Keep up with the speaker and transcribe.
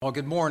Well,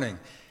 good morning.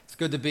 It's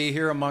good to be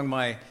here among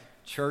my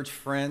church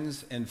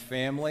friends and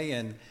family.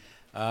 And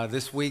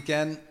this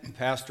weekend,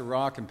 Pastor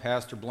Rock and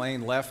Pastor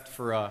Blaine left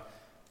for a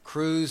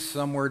cruise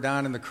somewhere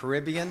down in the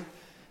Caribbean.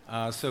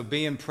 So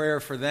be in prayer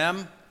for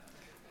them.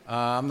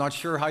 I'm not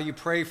sure how you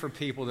pray for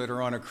people that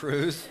are on a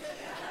cruise.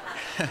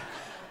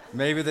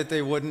 Maybe that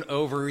they wouldn't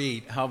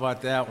overeat. How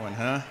about that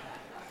one,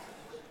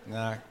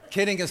 huh?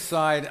 Kidding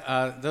aside,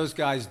 those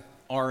guys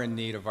are in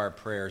need of our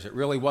prayers. It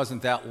really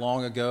wasn't that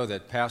long ago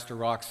that Pastor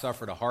Rock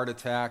suffered a heart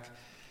attack,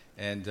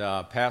 and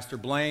Pastor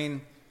Blaine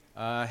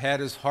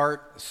had his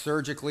heart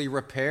surgically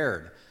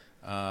repaired.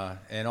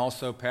 And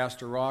also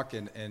Pastor Rock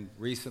and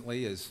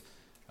recently is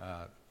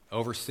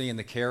overseeing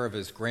the care of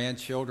his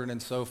grandchildren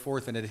and so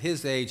forth. And at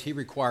his age, he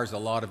requires a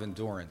lot of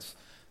endurance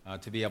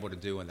to be able to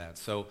do that.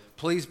 So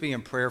please be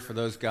in prayer for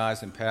those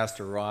guys and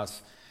Pastor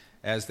Ross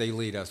as they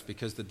lead us,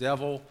 because the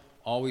devil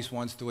always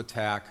wants to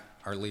attack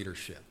our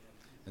leadership.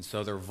 And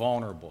so they're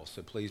vulnerable,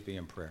 so please be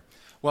in prayer.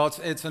 Well,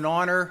 it's an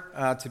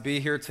honor to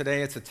be here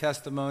today. It's a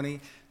testimony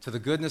to the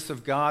goodness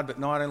of God, but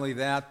not only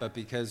that, but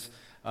because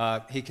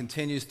He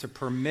continues to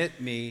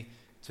permit me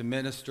to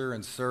minister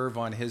and serve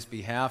on His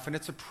behalf. And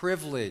it's a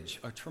privilege,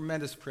 a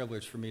tremendous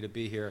privilege for me to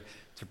be here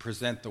to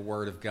present the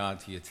Word of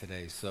God to you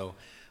today. So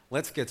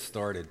let's get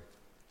started.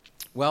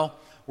 Well,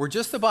 we're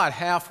just about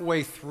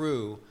halfway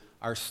through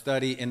our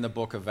study in the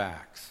book of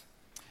Acts.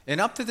 And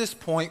up to this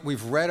point,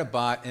 we've read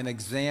about and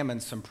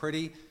examined some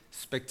pretty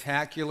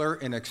spectacular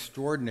and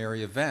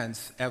extraordinary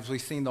events as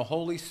we've seen the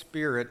Holy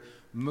Spirit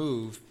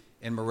move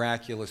in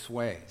miraculous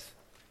ways.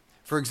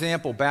 For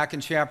example, back in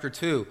chapter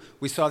 2,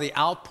 we saw the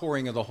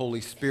outpouring of the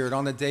Holy Spirit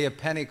on the day of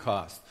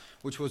Pentecost,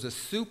 which was a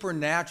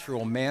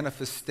supernatural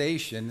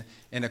manifestation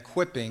and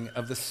equipping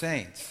of the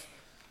saints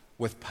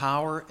with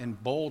power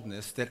and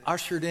boldness that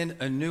ushered in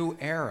a new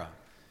era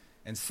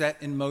and set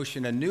in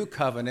motion a new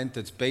covenant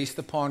that's based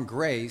upon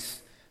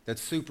grace that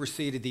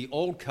superseded the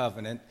old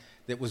covenant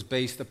that was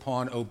based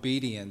upon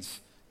obedience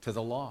to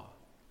the law.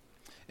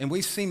 And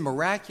we've seen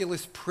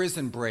miraculous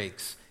prison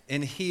breaks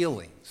and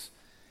healings.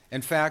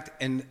 In fact,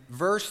 in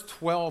verse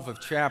 12 of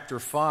chapter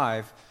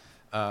 5,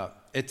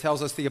 it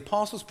tells us the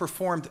apostles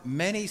performed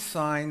many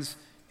signs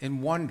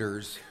and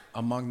wonders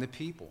among the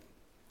people.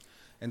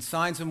 And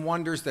signs and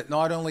wonders that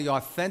not only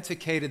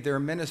authenticated their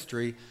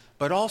ministry,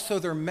 but also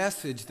their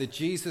message that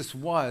Jesus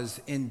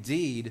was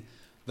indeed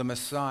the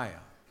Messiah.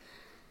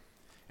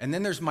 And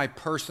then there's my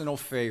personal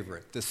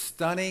favorite, the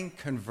stunning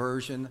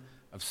conversion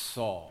of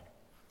Saul.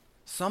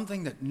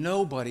 Something that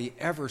nobody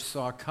ever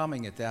saw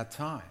coming at that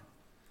time,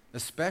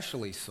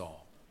 especially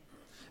Saul.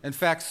 In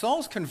fact,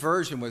 Saul's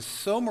conversion was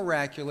so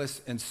miraculous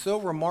and so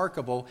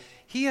remarkable,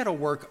 he had to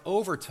work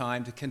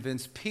overtime to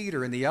convince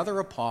Peter and the other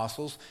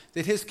apostles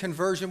that his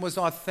conversion was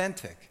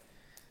authentic,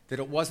 that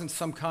it wasn't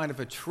some kind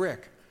of a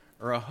trick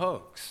or a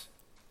hoax.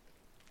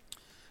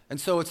 And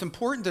so it's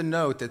important to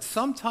note that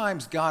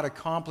sometimes God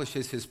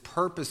accomplishes His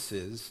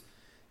purposes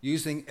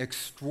using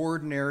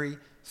extraordinary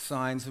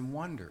signs and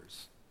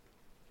wonders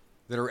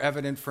that are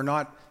evident for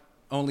not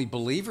only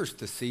believers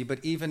to see, but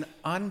even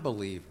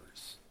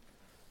unbelievers.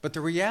 But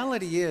the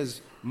reality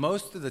is,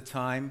 most of the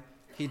time,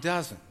 He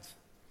doesn't.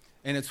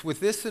 And it's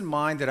with this in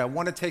mind that I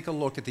want to take a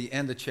look at the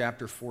end of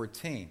chapter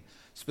 14,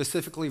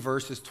 specifically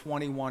verses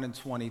 21 and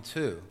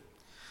 22.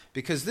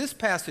 Because this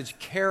passage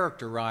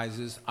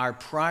characterizes our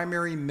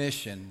primary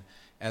mission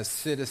as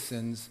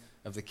citizens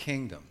of the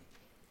kingdom.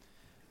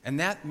 And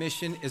that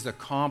mission is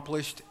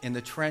accomplished in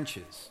the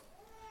trenches,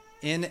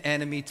 in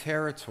enemy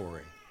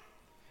territory.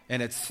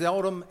 And it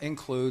seldom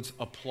includes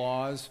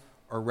applause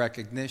or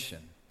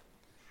recognition.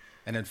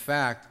 And in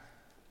fact,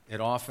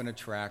 it often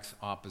attracts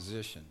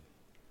opposition.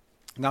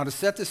 Now, to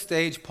set the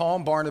stage, Paul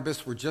and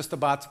Barnabas were just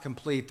about to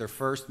complete their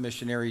first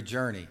missionary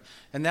journey.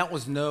 And that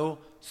was no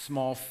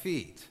small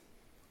feat.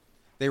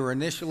 They were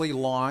initially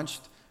launched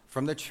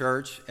from the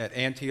church at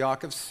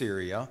Antioch of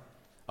Syria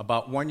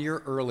about 1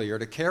 year earlier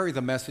to carry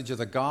the message of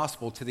the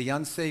gospel to the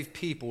unsaved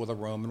people of the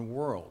Roman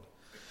world.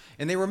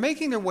 And they were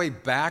making their way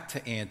back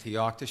to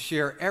Antioch to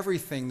share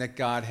everything that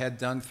God had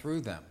done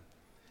through them.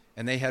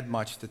 And they had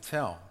much to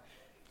tell.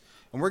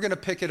 And we're going to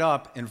pick it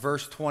up in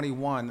verse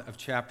 21 of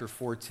chapter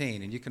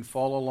 14. And you can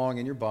follow along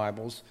in your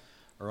Bibles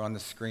or on the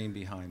screen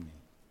behind me.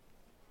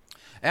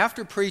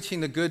 After preaching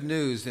the good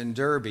news in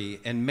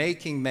Derbe and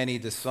making many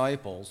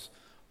disciples,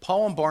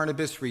 Paul and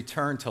Barnabas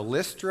returned to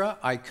Lystra,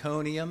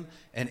 Iconium,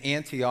 and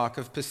Antioch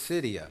of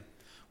Pisidia,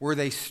 where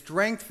they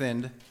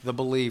strengthened the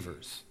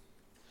believers.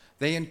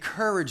 They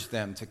encouraged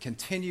them to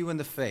continue in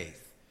the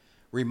faith,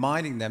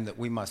 reminding them that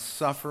we must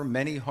suffer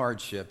many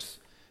hardships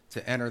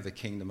to enter the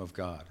kingdom of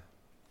God.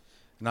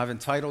 And I've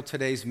entitled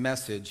today's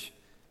message,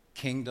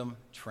 Kingdom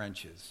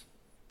Trenches.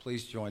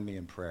 Please join me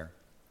in prayer.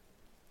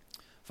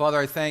 Father,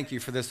 I thank you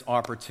for this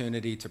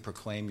opportunity to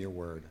proclaim your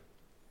word.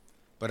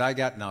 But I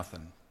got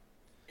nothing.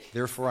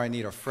 Therefore, I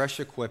need a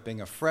fresh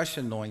equipping, a fresh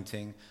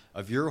anointing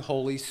of your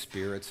Holy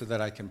Spirit so that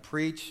I can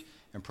preach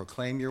and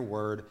proclaim your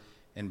word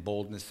in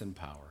boldness and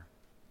power.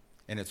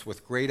 And it's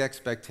with great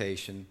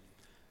expectation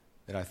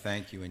that I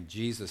thank you in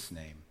Jesus'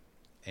 name.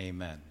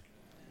 Amen.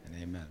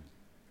 and amen.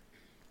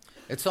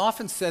 It's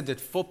often said that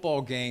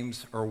football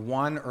games are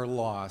won or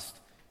lost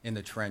in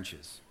the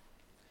trenches,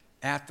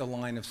 at the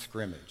line of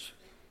scrimmage.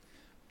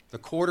 The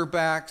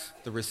quarterbacks,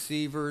 the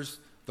receivers,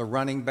 the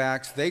running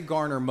backs, they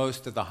garner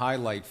most of the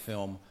highlight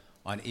film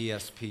on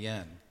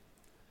ESPN.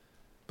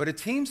 But a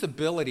team's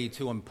ability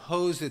to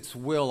impose its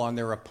will on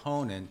their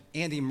opponent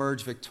and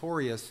emerge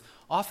victorious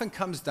often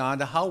comes down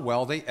to how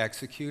well they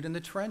execute in the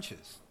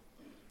trenches.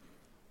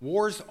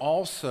 Wars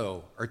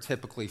also are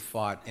typically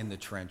fought in the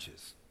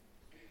trenches.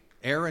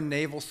 Air and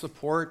naval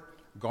support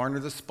garner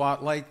the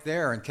spotlight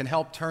there and can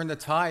help turn the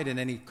tide in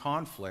any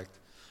conflict,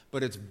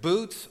 but it's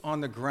boots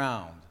on the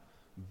ground,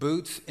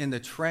 boots in the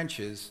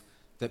trenches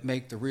that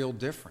make the real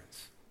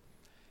difference.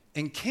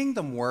 And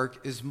kingdom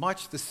work is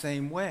much the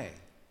same way,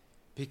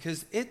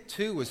 because it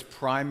too is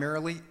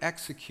primarily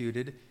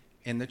executed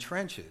in the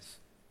trenches,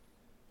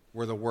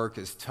 where the work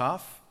is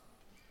tough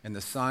and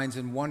the signs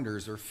and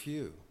wonders are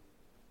few.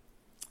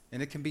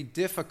 And it can be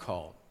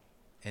difficult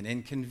and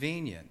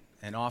inconvenient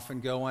and often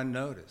go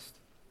unnoticed.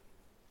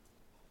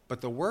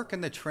 But the work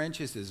in the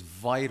trenches is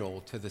vital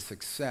to the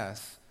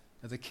success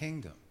of the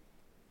kingdom.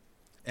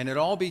 And it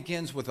all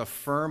begins with a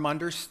firm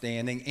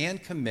understanding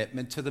and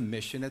commitment to the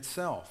mission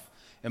itself.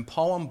 And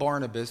Paul and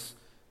Barnabas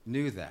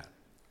knew that,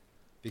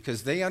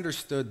 because they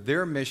understood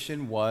their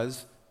mission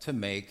was to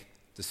make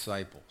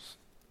disciples.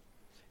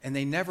 And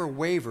they never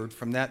wavered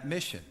from that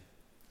mission,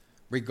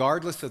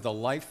 regardless of the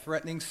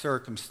life-threatening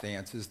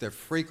circumstances that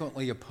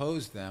frequently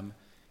opposed them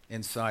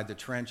inside the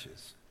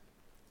trenches.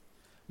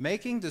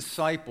 Making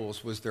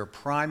disciples was their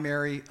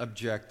primary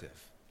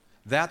objective.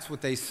 That's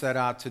what they set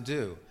out to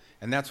do,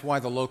 and that's why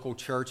the local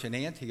church in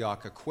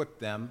Antioch equipped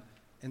them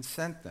and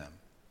sent them.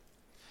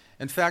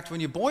 In fact,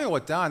 when you boil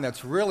it down,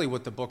 that's really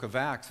what the book of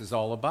Acts is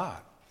all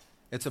about.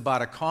 It's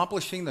about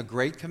accomplishing the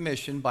Great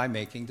Commission by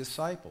making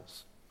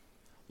disciples.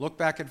 Look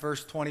back at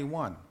verse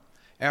 21.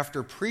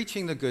 After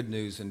preaching the good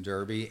news in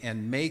Derbe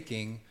and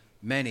making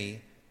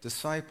many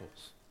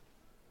disciples.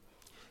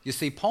 You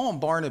see, Paul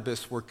and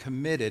Barnabas were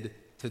committed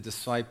to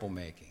disciple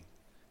making.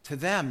 To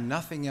them,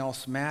 nothing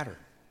else mattered.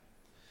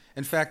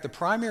 In fact, the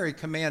primary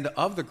command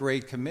of the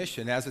Great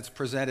Commission, as it's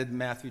presented in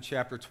Matthew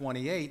chapter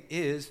 28,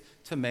 is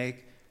to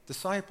make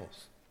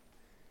disciples.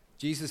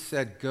 Jesus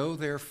said, "Go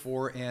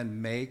therefore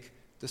and make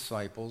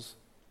disciples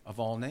of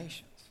all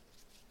nations."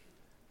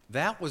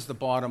 That was the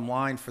bottom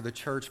line for the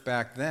church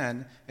back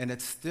then, and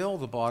it's still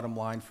the bottom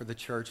line for the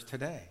church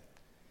today.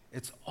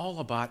 It's all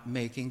about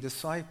making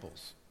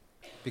disciples,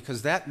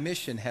 because that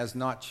mission has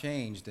not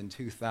changed in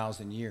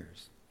 2,000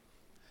 years.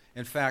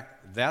 In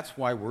fact, that's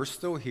why we're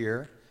still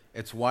here.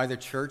 It's why the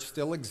church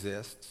still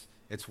exists.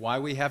 It's why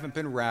we haven't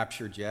been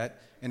raptured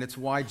yet, and it's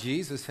why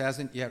Jesus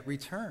hasn't yet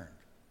returned.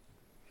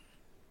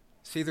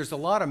 See, there's a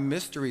lot of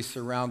mystery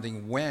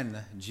surrounding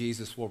when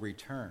Jesus will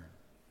return.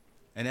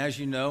 And as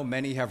you know,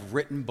 many have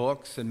written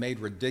books and made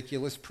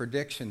ridiculous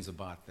predictions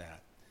about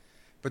that.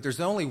 But there's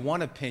only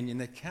one opinion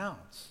that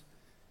counts.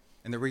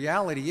 And the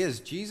reality is,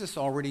 Jesus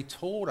already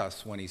told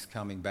us when he's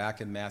coming back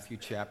in Matthew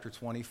chapter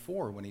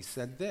 24, when he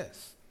said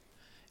this,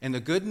 "And the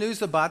good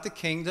news about the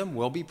kingdom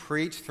will be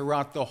preached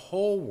throughout the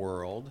whole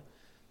world,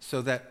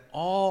 so that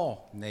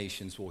all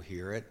nations will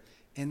hear it,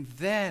 and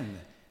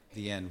then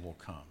the end will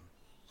come."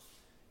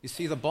 You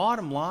see, the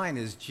bottom line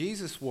is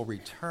Jesus will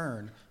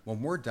return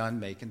when we're done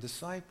making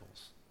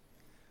disciples.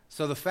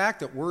 So the fact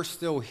that we're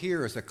still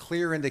here is a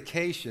clear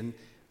indication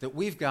that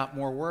we've got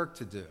more work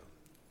to do,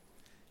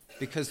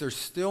 because there's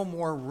still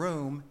more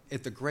room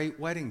at the great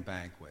wedding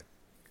banquet,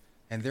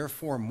 and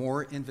therefore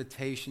more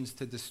invitations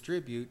to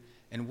distribute,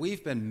 and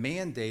we've been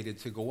mandated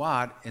to go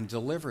out and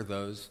deliver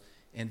those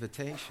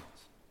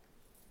invitations.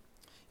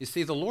 You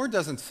see, the Lord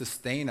doesn't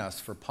sustain us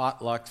for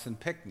potlucks and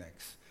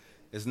picnics,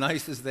 as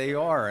nice as they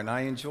are, and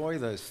I enjoy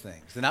those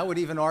things. And I would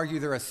even argue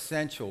they're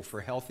essential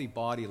for healthy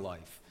body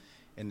life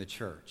in the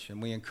church,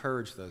 and we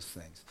encourage those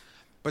things.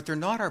 But they're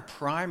not our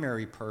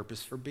primary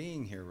purpose for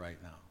being here right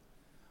now.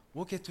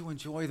 We'll get to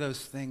enjoy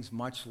those things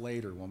much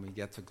later when we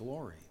get to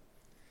glory.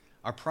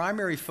 Our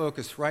primary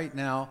focus right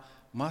now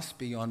must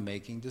be on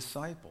making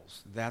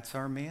disciples. That's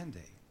our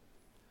mandate.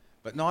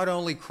 But not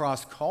only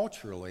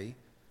cross-culturally,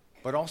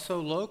 but also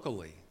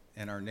locally,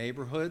 in our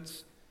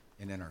neighborhoods,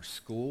 and in our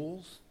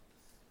schools,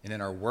 and in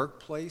our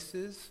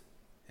workplaces,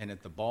 and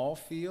at the ball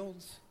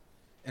fields,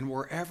 and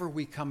wherever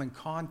we come in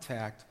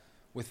contact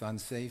with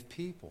unsaved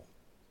people.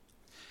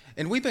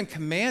 And we've been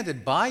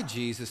commanded by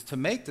Jesus to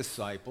make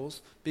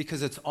disciples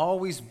because it's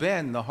always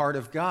been the heart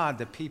of God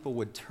that people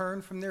would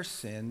turn from their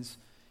sins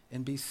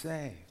and be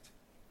saved.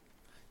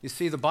 You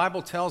see, the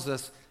Bible tells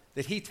us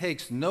that he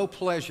takes no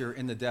pleasure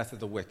in the death of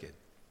the wicked,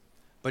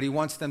 but he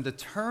wants them to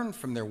turn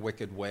from their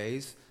wicked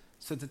ways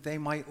so that they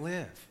might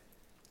live.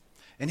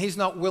 And he's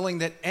not willing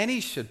that any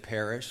should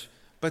perish,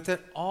 but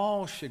that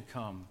all should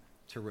come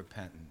to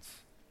repentance.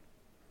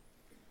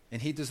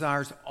 And he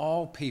desires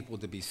all people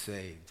to be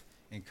saved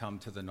and come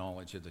to the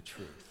knowledge of the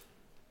truth.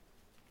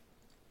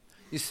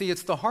 You see,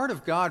 it's the heart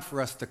of God for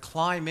us to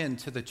climb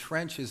into the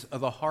trenches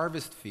of the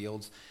harvest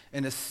fields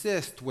and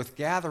assist with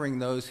gathering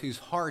those whose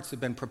hearts have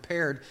been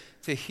prepared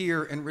to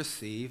hear and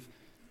receive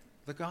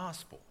the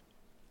gospel.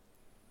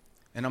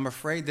 And I'm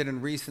afraid that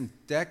in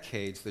recent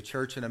decades, the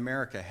church in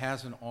America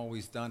hasn't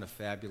always done a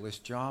fabulous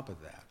job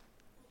of that.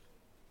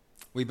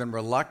 We've been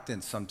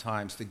reluctant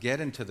sometimes to get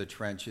into the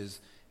trenches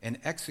and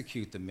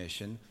execute the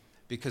mission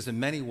because in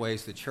many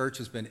ways the church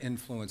has been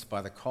influenced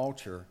by the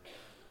culture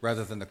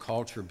rather than the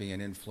culture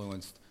being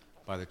influenced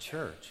by the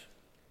church.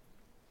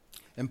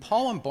 And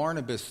Paul and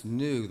Barnabas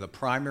knew the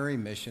primary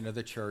mission of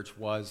the church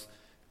was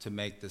to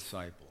make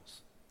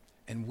disciples.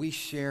 And we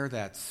share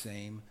that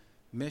same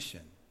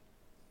mission.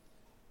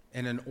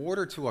 And in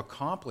order to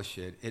accomplish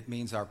it, it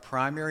means our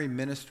primary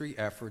ministry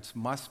efforts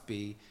must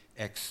be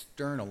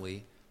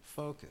externally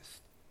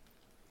focused.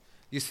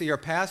 You see, our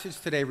passage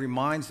today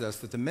reminds us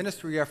that the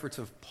ministry efforts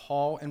of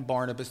Paul and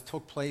Barnabas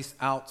took place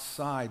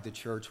outside the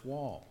church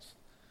walls,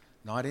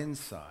 not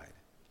inside.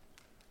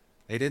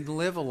 They didn't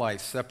live a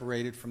life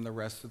separated from the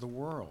rest of the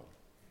world.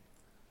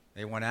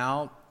 They went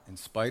out in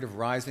spite of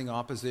rising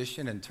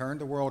opposition and turned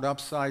the world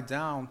upside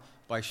down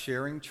by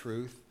sharing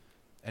truth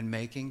and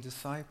making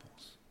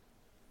disciples.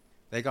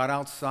 They got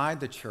outside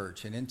the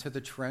church and into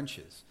the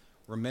trenches,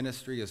 where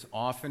ministry is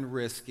often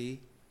risky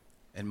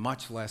and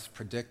much less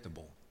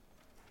predictable.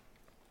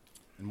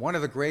 And one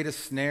of the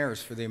greatest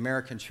snares for the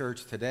American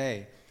church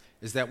today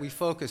is that we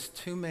focus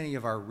too many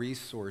of our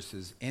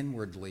resources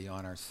inwardly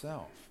on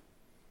ourselves.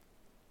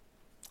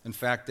 In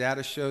fact,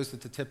 data shows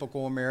that the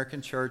typical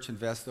American church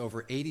invests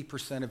over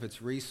 80% of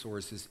its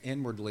resources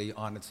inwardly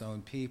on its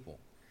own people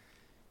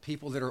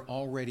that are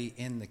already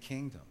in the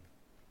kingdom.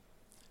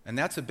 And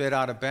that's a bit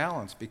out of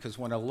balance because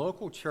when a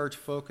local church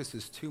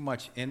focuses too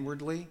much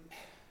inwardly,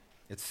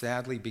 it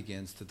sadly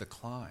begins to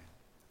decline.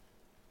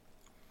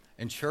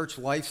 And church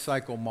life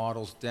cycle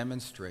models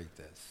demonstrate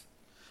this.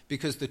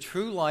 Because the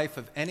true life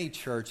of any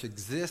church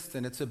exists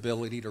in its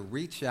ability to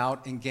reach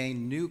out and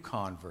gain new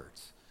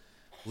converts,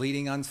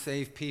 leading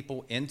unsaved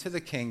people into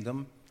the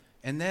kingdom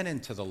and then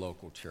into the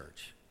local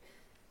church.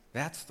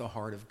 That's the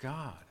heart of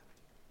God.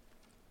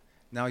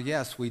 Now,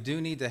 yes, we do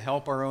need to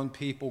help our own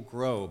people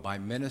grow by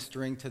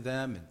ministering to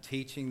them and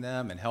teaching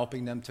them and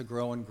helping them to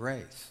grow in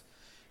grace,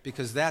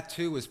 because that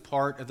too is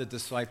part of the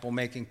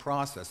disciple-making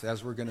process,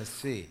 as we're going to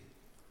see.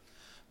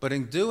 But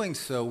in doing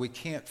so, we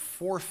can't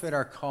forfeit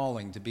our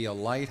calling to be a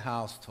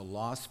lighthouse to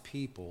lost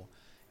people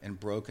and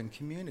broken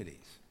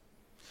communities.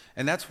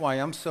 And that's why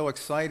I'm so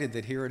excited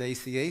that here at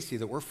ACAC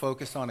that we're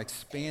focused on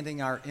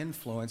expanding our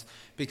influence,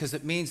 because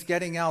it means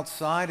getting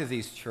outside of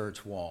these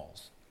church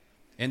walls,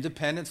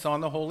 independence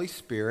on the Holy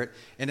Spirit,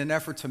 in an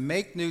effort to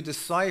make new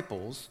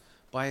disciples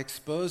by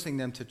exposing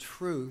them to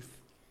truth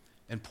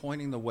and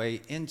pointing the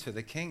way into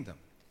the kingdom.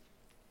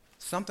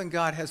 Something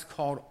God has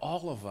called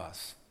all of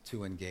us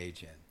to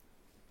engage in,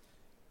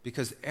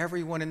 because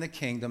everyone in the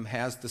kingdom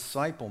has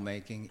disciple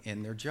making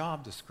in their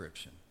job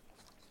description.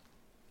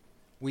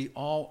 We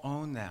all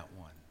own that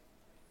one.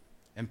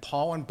 And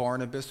Paul and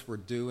Barnabas were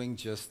doing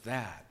just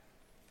that.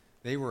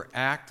 They were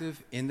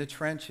active in the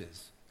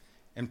trenches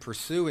and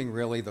pursuing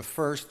really the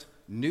first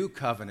new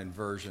covenant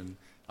version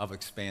of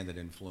expanded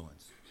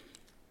influence.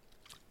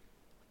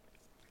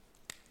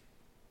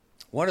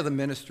 One of the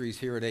ministries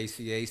here at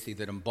ACAC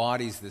that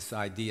embodies this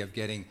idea of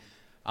getting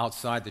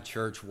outside the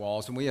church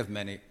walls, and we have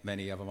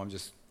many of them, I'm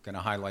just going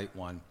to highlight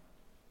one.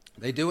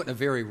 They do it in a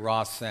very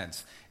raw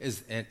sense,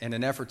 is in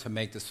an effort to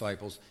make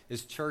disciples,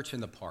 is Church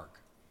in the Park.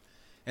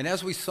 And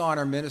as we saw in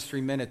our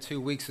ministry minute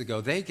 2 weeks ago,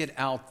 they get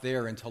out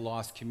there into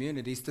lost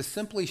communities to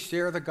simply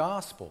share the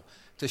gospel,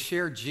 to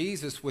share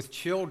Jesus with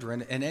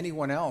children and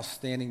anyone else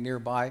standing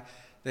nearby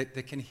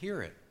that can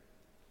hear it.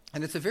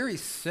 And it's a very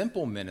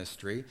simple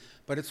ministry,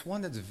 but it's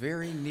one that's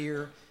very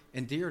near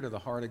and dear to the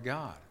heart of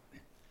God.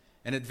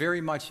 And it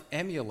very much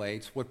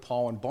emulates what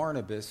Paul and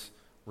Barnabas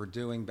were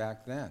doing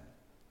back then.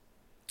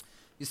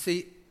 You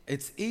see,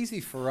 it's easy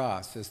for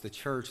us as the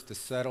church to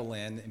settle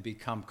in and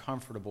become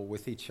comfortable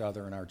with each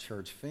other in our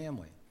church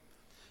family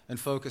and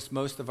focus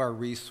most of our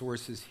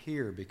resources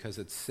here because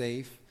it's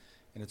safe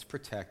and it's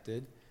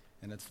protected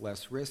and it's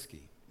less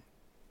risky.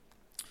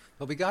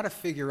 But we got to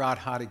figure out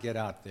how to get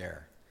out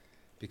there,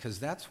 because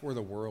that's where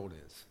the world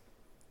is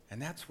and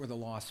that's where the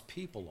lost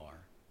people are.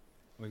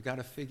 We've got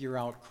to figure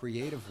out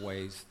creative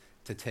ways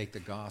to take the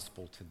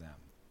gospel to them.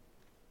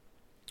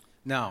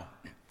 Now,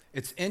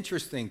 it's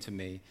interesting to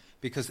me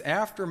because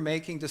after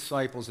making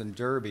disciples in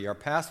Derbe, our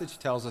passage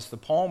tells us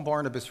that Paul and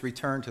Barnabas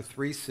returned to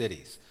 3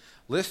 cities,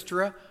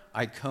 Lystra,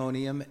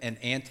 Iconium,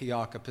 and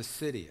Antioch of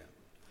Pisidia.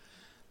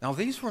 Now,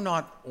 these were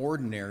not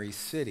ordinary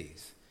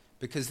cities,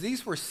 because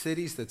these were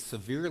cities that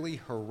severely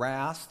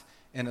harassed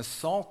and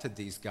assaulted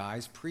these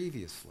guys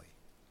previously.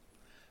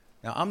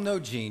 Now, I'm no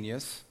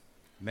genius.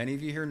 Many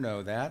of you here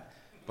know that.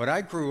 But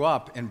I grew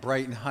up in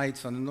Brighton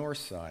Heights on the north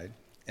side.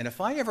 And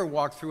if I ever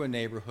walked through a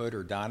neighborhood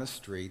or down a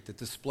street that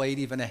displayed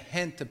even a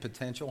hint of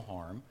potential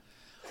harm,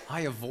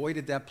 I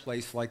avoided that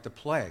place like the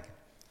plague.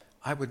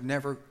 I would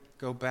never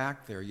go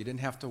back there. You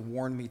didn't have to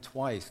warn me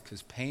twice,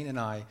 because Payne and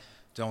I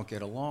don't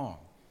get along.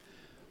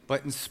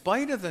 But in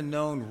spite of the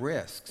known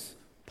risks,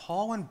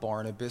 Paul and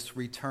Barnabas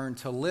returned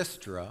to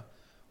Lystra,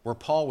 where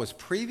Paul was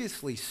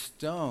previously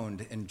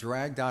stoned and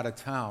dragged out of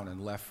town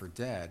and left for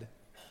dead.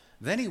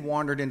 Then he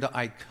wandered into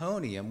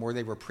Iconium, where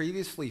they were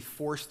previously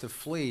forced to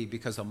flee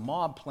because a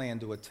mob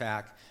planned to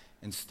attack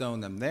and stone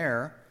them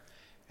there.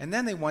 And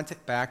then they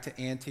went back to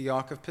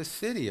Antioch of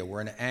Pisidia,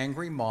 where an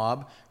angry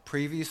mob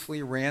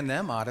previously ran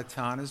them out of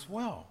town as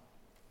well.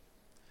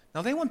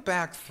 Now, they went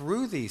back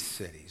through these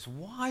cities.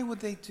 Why would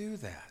they do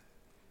that?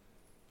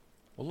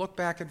 Well, look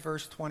back at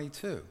verse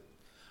 22.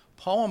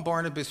 Paul and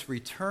Barnabas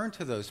returned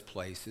to those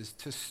places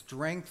to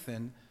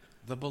strengthen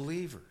the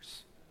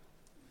believers.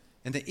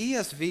 And the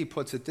ESV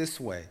puts it this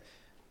way: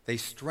 they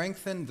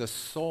strengthened the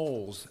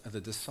souls of the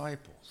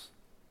disciples.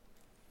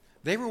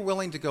 They were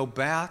willing to go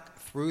back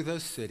through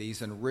those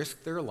cities and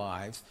risk their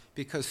lives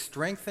because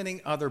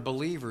strengthening other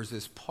believers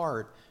is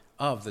part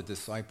of the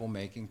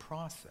disciple-making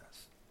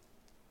process.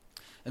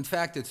 In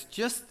fact,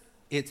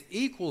 it's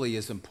equally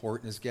as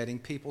important as getting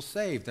people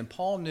saved, and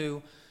Paul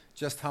knew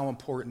just how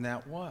important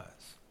that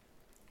was.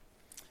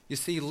 You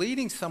see,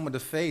 leading someone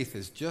to faith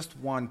is just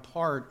one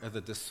part of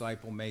the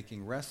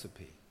disciple-making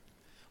recipe.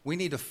 We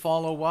need to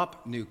follow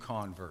up new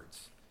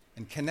converts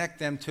and connect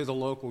them to the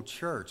local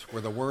church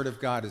where the Word of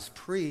God is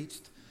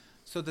preached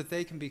so that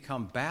they can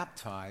become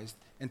baptized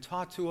and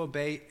taught to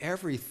obey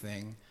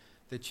everything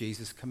that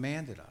Jesus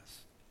commanded us.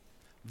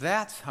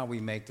 That's how we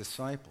make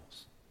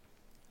disciples.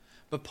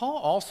 But Paul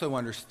also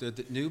understood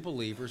that new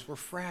believers were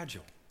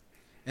fragile.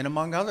 And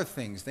among other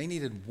things, they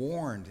needed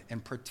warned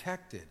and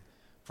protected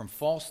from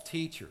false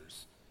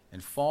teachers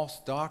and false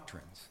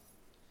doctrines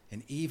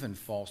and even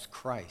false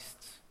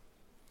Christs.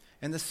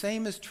 And the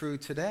same is true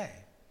today.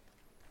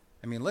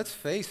 I mean, let's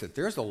face it,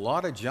 there's a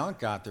lot of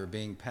junk out there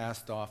being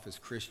passed off as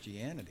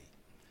Christianity.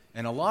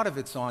 And a lot of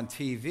it's on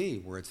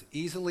TV, where it's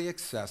easily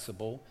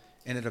accessible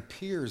and it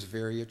appears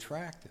very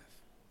attractive.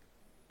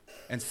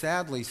 And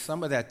sadly,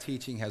 some of that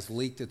teaching has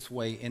leaked its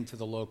way into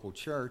the local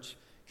church,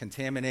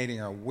 contaminating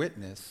our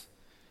witness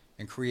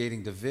and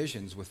creating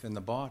divisions within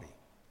the body.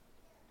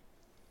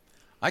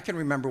 I can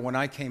remember when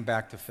I came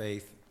into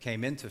faith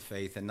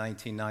in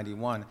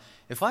 1991,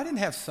 if I didn't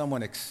have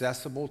someone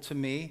accessible to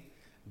me,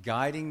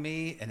 guiding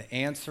me and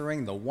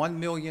answering the 1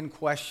 million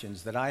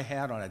questions that I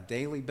had on a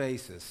daily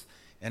basis,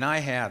 and I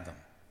had them,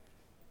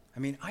 I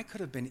mean, I could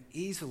have been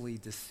easily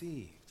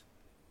deceived,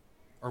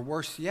 or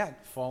worse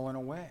yet, fallen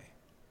away.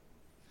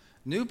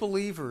 New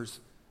believers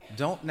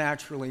don't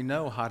naturally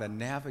know how to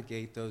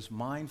navigate those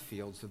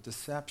minefields of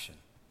deception.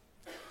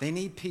 They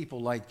need people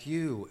like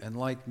you and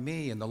like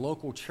me in the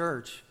local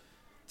church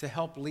to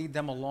help lead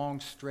them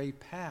along straight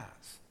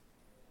paths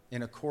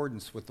in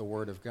accordance with the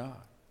Word of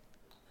God.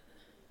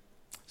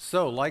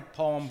 So, like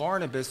Paul and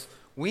Barnabas,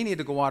 we need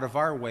to go out of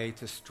our way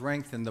to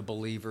strengthen the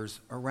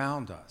believers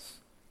around us.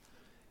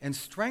 And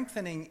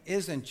strengthening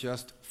isn't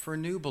just for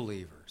new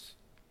believers,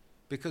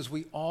 because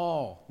we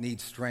all need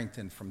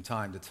strengthened from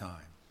time to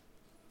time.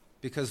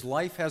 Because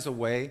life has a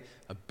way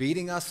of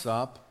beating us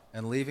up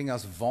and leaving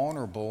us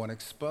vulnerable and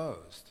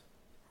exposed.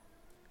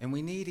 And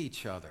we need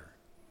each other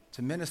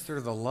to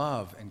minister the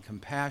love and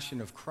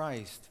compassion of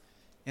Christ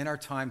in our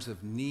times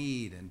of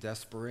need and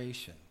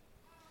desperation.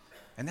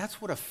 And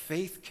that's what a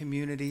faith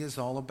community is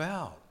all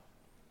about.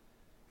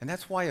 And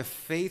that's why a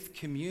faith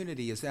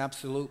community is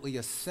absolutely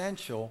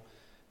essential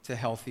to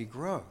healthy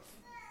growth.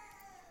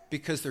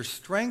 Because there's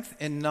strength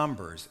in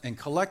numbers, and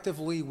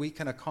collectively we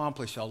can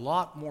accomplish a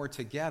lot more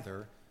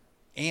together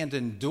and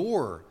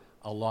endure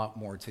a lot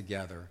more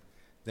together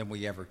than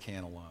we ever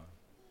can alone.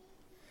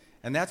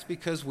 And that's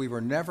because we were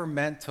never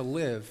meant to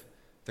live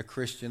the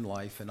Christian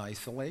life in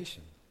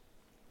isolation.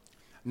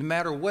 No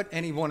matter what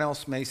anyone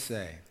else may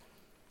say,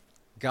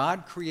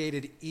 God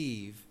created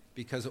Eve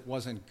because it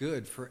wasn't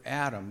good for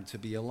Adam to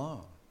be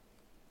alone.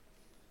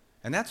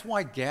 And that's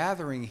why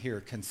gathering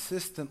here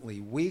consistently,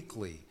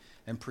 weekly,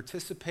 and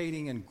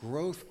participating in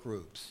growth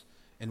groups,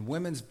 and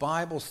women's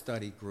Bible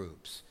study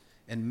groups,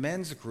 and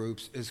men's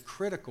groups is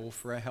critical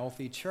for a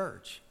healthy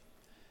church,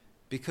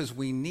 because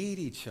we need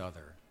each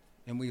other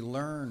and we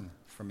learn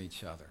from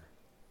each other.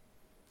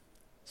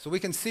 So we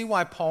can see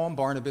why Paul and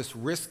Barnabas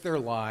risked their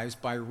lives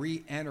by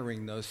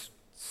re-entering those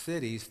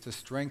cities to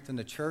strengthen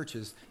the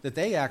churches that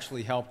they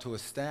actually helped to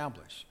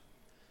establish,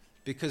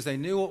 because they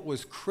knew it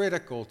was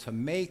critical to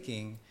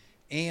making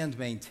and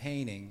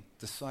maintaining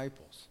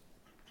disciples.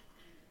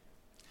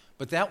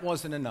 But that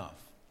wasn't enough.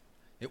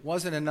 It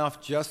wasn't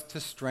enough just to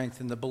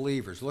strengthen the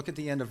believers. Look at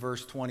the end of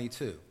verse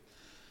 22.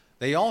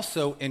 They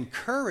also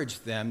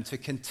encouraged them to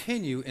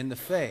continue in the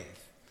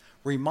faith,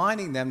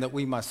 reminding them that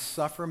we must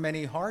suffer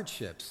many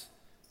hardships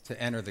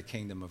to enter the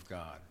kingdom of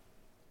God.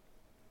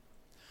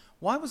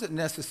 Why was it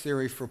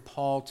necessary for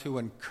Paul to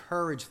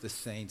encourage the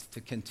saints to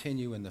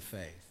continue in the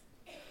faith?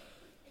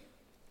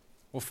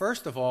 Well,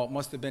 first of all, it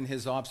must have been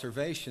his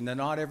observation that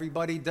not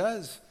everybody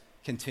does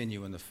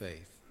continue in the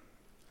faith.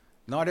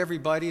 Not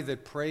everybody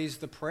that prays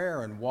the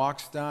prayer and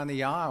walks down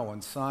the aisle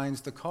and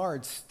signs the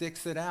card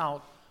sticks it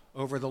out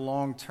over the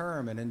long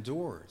term and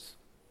endures.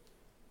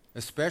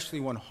 especially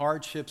when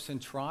hardships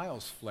and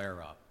trials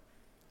flare up,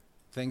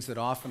 things that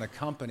often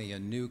accompany a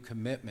new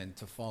commitment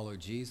to follow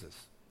Jesus.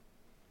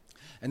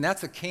 And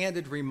that's a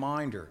candid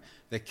reminder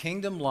that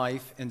kingdom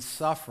life and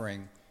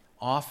suffering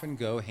often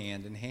go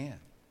hand in hand.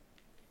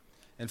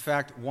 In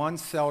fact, one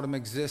seldom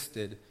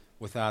existed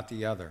without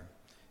the other.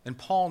 And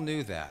Paul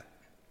knew that.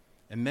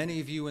 And many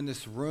of you in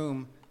this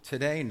room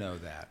today know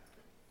that.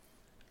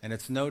 And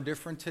it's no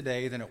different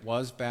today than it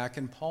was back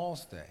in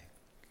Paul's day.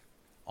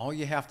 All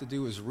you have to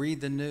do is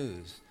read the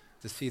news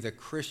to see that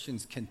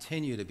Christians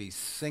continue to be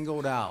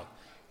singled out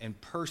and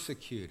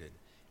persecuted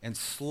and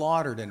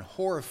slaughtered in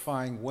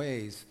horrifying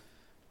ways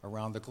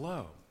around the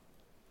globe.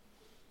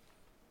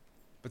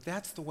 But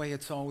that's the way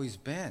it's always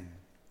been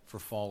for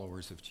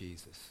followers of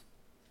Jesus.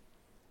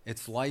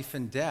 It's life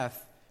and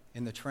death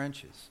in the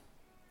trenches.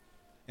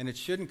 And it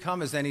shouldn't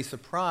come as any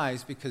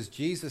surprise because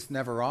Jesus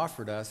never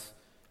offered us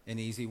an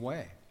easy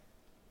way.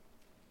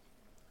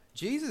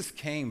 Jesus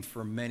came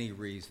for many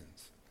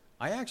reasons.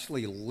 I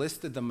actually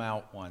listed them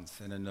out once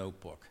in a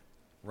notebook,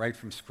 right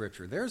from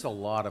Scripture. There's a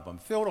lot of them,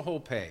 filled a whole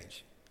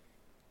page.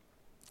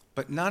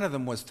 But none of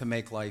them was to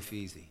make life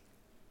easy.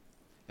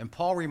 And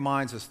Paul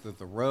reminds us that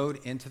the road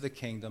into the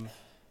kingdom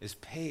is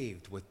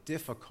paved with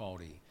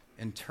difficulty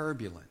and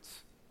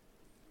turbulence.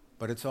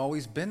 But it's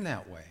always been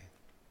that way.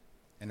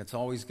 And it's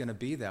always going to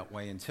be that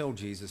way until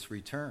Jesus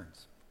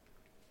returns.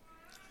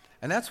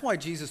 And that's why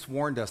Jesus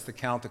warned us to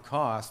count the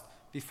cost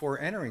before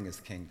entering his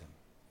kingdom.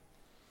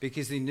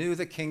 Because he knew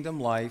that kingdom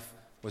life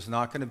was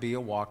not going to be a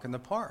walk in the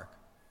park.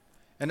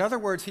 In other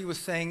words, he was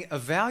saying,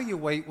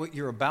 evaluate what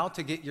you're about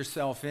to get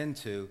yourself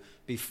into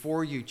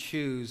before you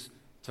choose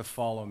to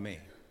follow me.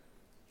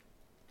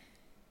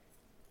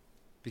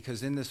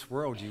 Because in this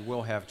world, you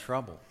will have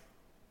trouble.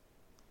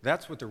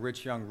 That's what the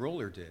rich young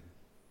ruler did.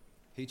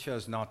 He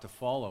chose not to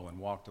follow and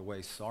walked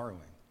away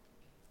sorrowing.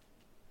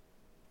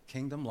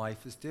 Kingdom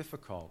life is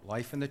difficult.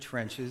 Life in the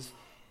trenches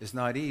is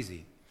not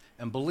easy.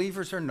 And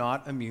believers are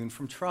not immune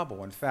from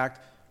trouble. In fact,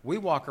 we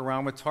walk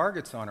around with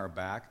targets on our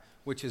back,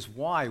 which is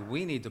why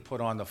we need to put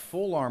on the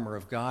full armor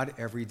of God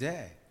every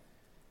day.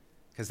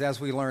 Because as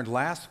we learned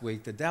last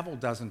week, the devil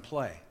doesn't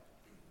play.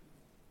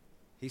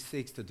 He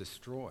seeks to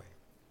destroy.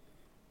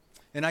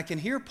 And I can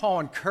hear Paul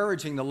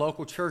encouraging the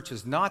local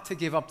churches not to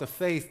give up the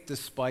faith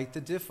despite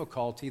the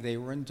difficulty they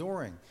were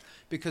enduring.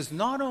 Because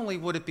not only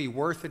would it be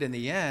worth it in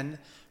the end,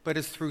 but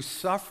it's through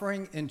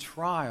suffering and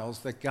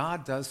trials that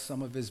God does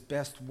some of his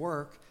best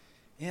work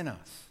in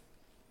us.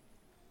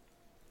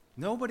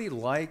 Nobody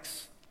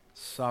likes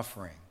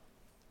suffering.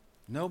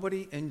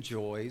 Nobody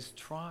enjoys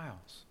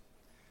trials.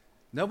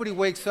 Nobody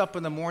wakes up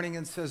in the morning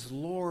and says,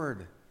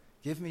 Lord,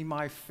 give me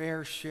my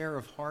fair share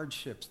of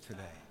hardships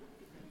today.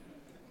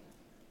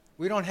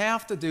 We don't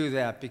have to do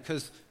that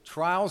because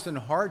trials and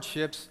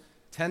hardships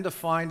tend to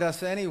find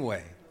us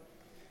anyway.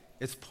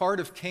 It's part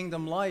of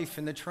kingdom life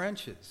in the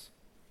trenches.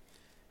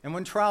 And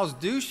when trials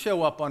do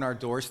show up on our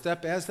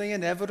doorstep, as they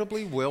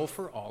inevitably will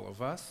for all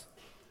of us,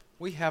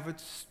 we have a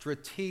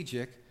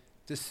strategic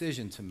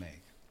decision to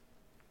make.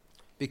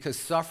 Because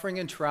suffering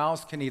and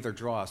trials can either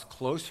draw us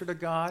closer to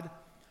God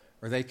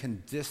or they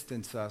can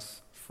distance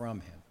us from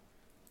him.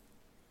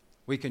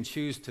 We can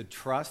choose to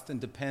trust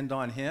and depend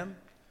on him,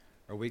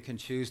 or we can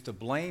choose to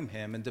blame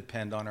him and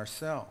depend on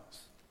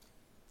ourselves.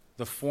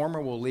 The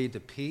former will lead to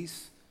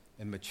peace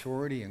and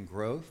maturity and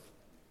growth,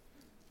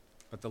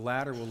 but the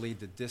latter will lead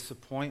to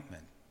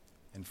disappointment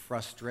and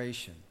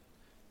frustration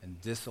and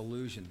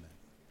disillusionment.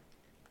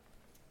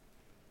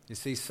 You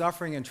see,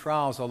 suffering and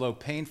trials, although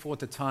painful at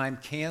the time,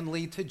 can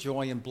lead to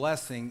joy and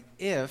blessing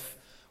if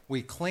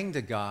we cling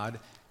to God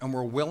and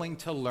we're willing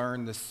to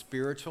learn the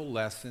spiritual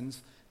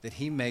lessons that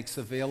he makes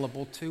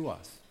available to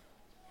us.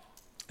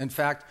 In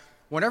fact,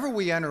 whenever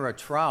we enter a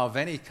trial of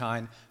any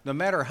kind, no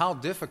matter how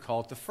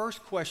difficult, the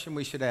first question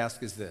we should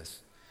ask is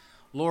this: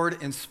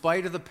 Lord, in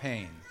spite of the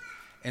pain,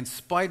 in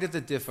spite of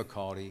the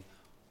difficulty,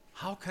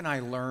 how can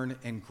I learn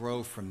and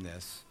grow from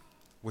this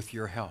with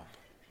your help?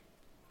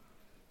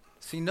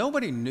 See,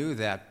 nobody knew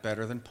that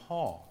better than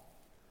Paul,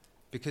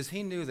 because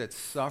he knew that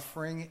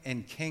suffering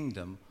and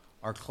kingdom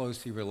are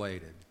closely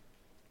related.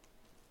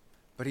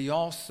 But he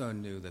also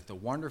knew that the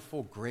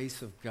wonderful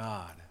grace of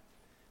God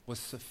was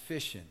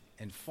sufficient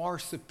and far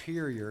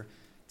superior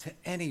to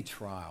any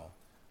trial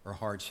or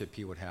hardship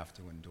he would have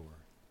to endure.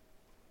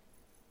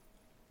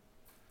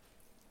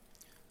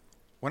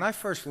 When I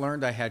first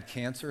learned I had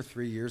cancer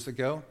 3 years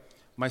ago,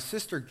 my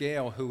sister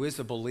Gail, who is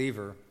a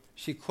believer,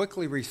 she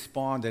quickly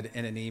responded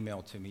in an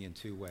email to me in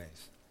 2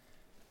 ways.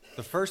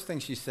 The first thing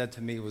she said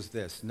to me was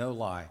this, no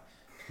lie,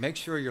 make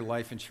sure your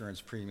life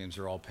insurance premiums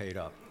are all paid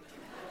up.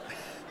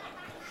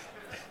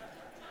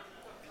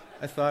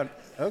 I thought,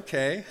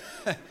 okay,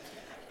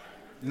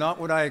 not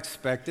what I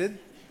expected,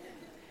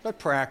 but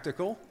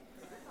practical.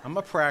 I'm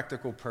a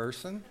practical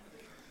person.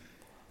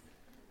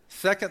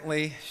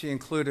 Secondly, she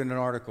included an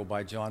article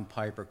by John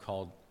Piper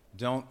called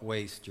Don't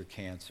Waste Your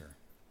Cancer.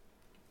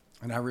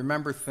 And I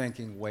remember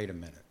thinking, wait a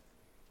minute,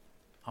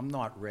 I'm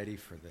not ready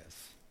for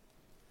this.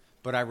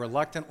 But I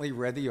reluctantly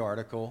read the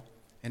article,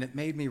 and it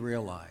made me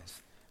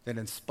realize that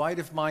in spite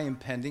of my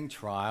impending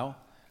trial,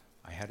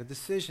 I had a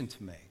decision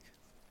to make.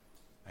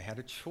 I had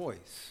a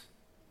choice.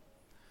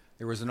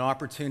 There was an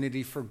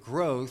opportunity for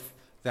growth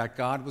that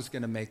God was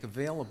going to make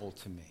available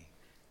to me.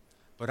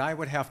 But I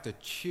would have to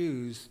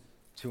choose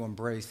to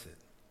embrace it.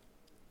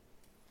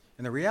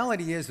 And the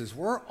reality is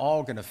we're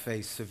all going to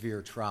face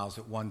severe trials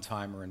at one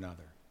time or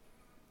another.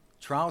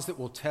 Trials that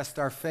will test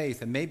our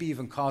faith and maybe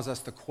even cause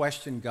us to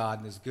question God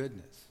and his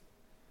goodness.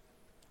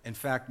 In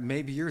fact,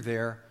 maybe you're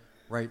there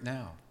right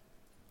now.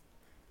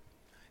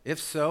 If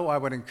so, I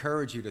would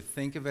encourage you to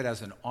think of it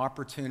as an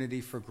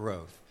opportunity for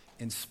growth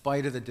in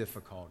spite of the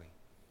difficulty,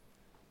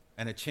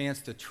 and a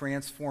chance to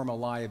transform a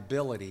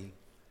liability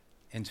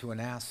into an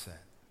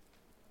asset.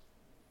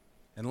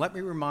 And let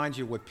me remind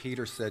you what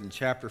Peter said in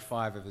chapter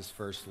 5 of his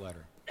first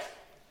letter.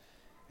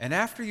 And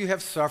after you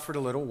have suffered a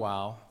little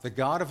while, the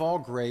God of all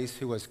grace,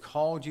 who has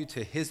called you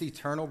to his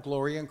eternal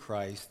glory in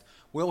Christ,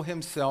 will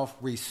himself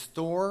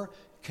restore,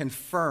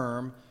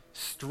 confirm,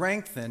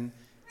 strengthen,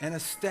 and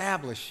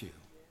establish you.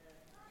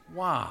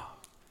 Wow.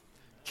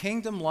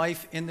 Kingdom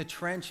life in the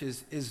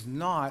trenches is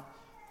not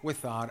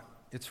without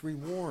its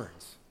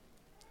rewards.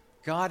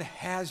 God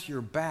has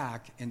your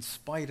back in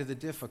spite of the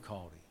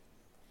difficulty.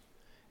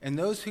 And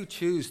those who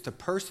choose to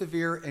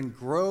persevere and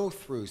grow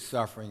through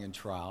suffering and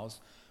trials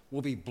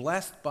will be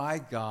blessed by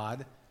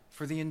God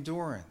for the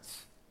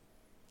endurance.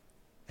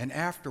 And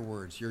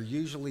afterwards, you're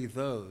usually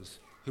those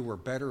who are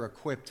better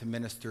equipped to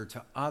minister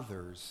to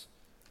others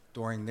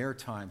during their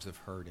times of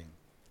hurting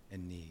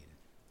and need.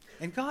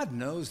 And God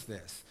knows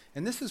this.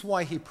 And this is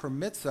why he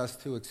permits us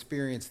to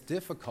experience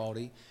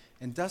difficulty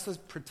and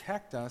doesn't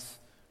protect us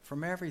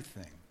from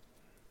everything.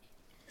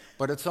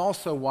 But it's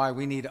also why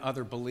we need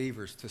other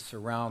believers to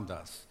surround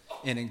us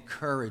and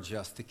encourage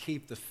us to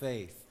keep the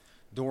faith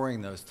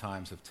during those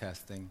times of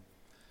testing,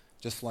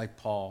 just like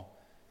Paul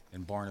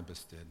and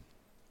Barnabas did.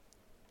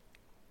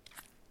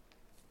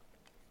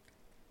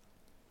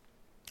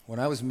 When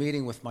I was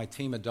meeting with my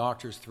team of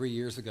doctors 3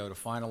 years ago to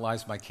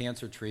finalize my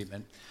cancer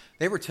treatment,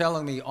 they were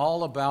telling me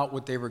all about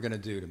what they were going to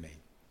do to me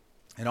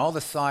and all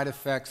the side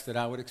effects that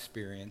I would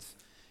experience,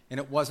 and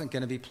it wasn't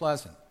going to be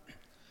pleasant.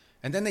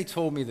 And then they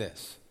told me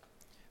this.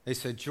 They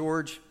said,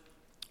 George,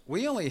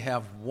 we only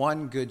have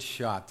one good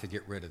shot to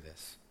get rid of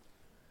this.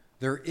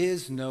 There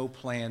is no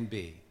plan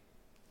B.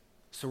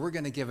 So we're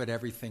going to give it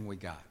everything we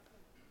got.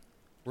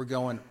 We're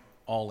going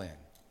all in.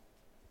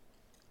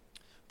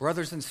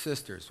 Brothers and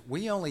sisters,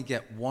 we only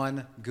get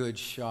one good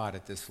shot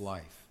at this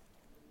life.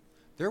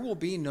 There will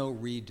be no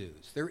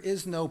redos. There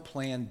is no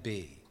plan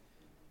B.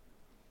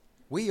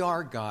 We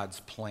are God's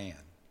plan.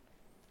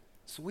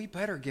 So we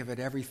better give it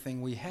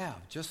everything we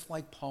have, just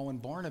like Paul and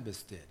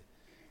Barnabas did.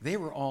 They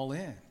were all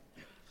in.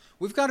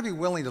 We've got to be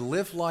willing to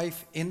live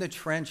life in the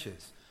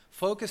trenches,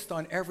 focused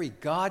on every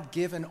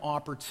God-given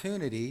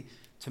opportunity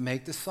to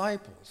make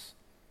disciples,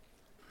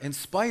 in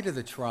spite of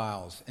the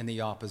trials and the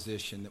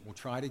opposition that will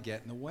try to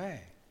get in the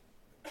way.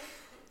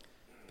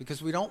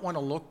 Because we don't want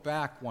to look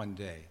back one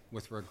day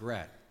with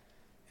regret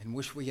and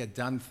wish we had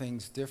done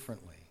things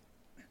differently.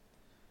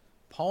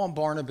 Paul and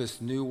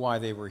Barnabas knew why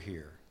they were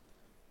here.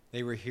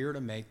 They were here to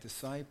make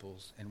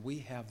disciples, and we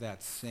have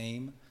that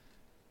same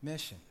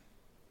mission.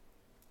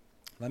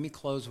 Let me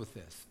close with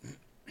this.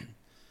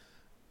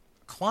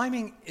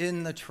 Climbing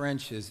in the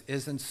trenches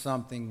isn't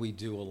something we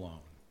do alone.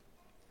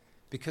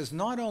 Because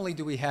not only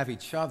do we have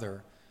each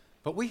other,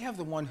 but we have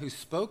the one who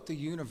spoke the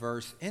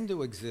universe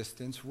into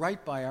existence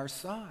right by our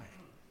side.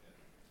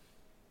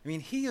 I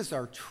mean, he is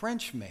our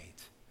trench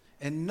mate,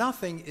 and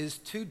nothing is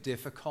too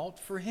difficult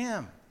for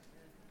him.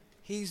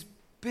 He's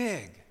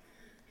big.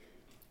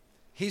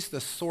 He's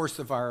the source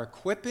of our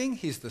equipping.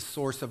 He's the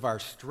source of our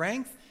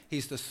strength.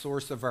 He's the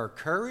source of our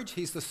courage.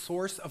 He's the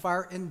source of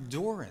our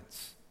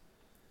endurance.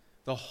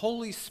 The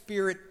Holy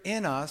Spirit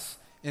in us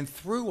and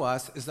through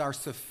us is our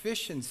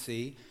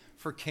sufficiency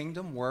for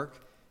kingdom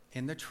work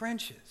in the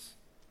trenches.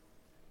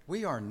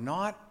 We are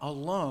not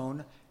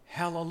alone.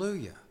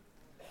 Hallelujah.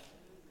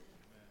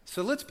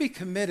 So let's be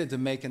committed to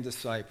making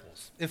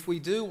disciples. If we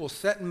do, we'll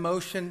set in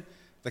motion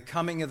the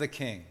coming of the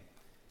King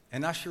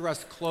and usher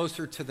us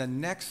closer to the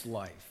next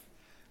life,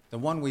 the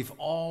one we've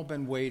all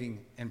been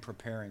waiting and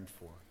preparing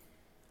for,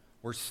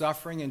 where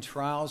suffering and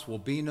trials will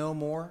be no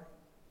more,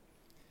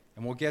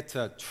 and we'll get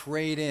to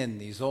trade in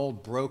these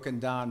old broken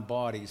down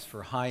bodies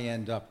for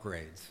high-end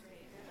upgrades.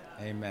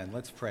 Amen.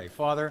 Let's pray.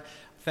 Father,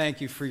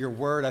 thank you for your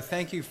word. I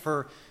thank you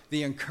for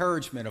the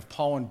encouragement of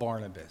Paul and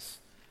Barnabas.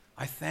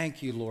 I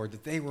thank you, Lord,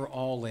 that they were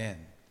all in.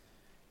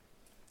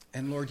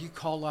 And Lord, you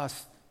call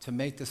us to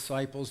make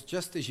disciples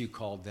just as you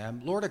called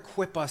them. Lord,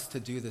 equip us to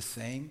do the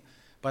same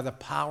by the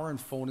power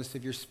and fullness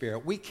of your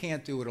Spirit. We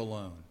can't do it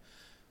alone.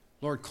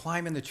 Lord,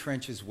 climb in the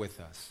trenches with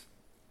us.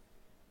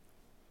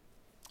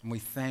 And we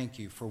thank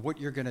you for what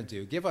you're going to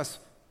do. Give us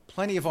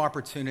plenty of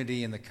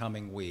opportunity in the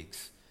coming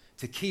weeks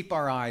to keep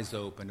our eyes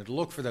open and to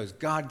look for those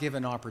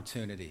God-given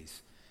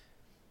opportunities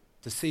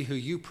to see who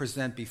you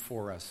present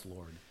before us,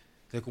 Lord,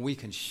 that we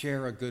can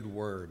share a good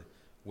word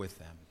with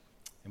them.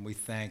 And we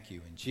thank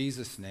you. In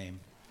Jesus' name,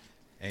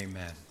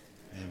 amen.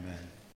 Amen.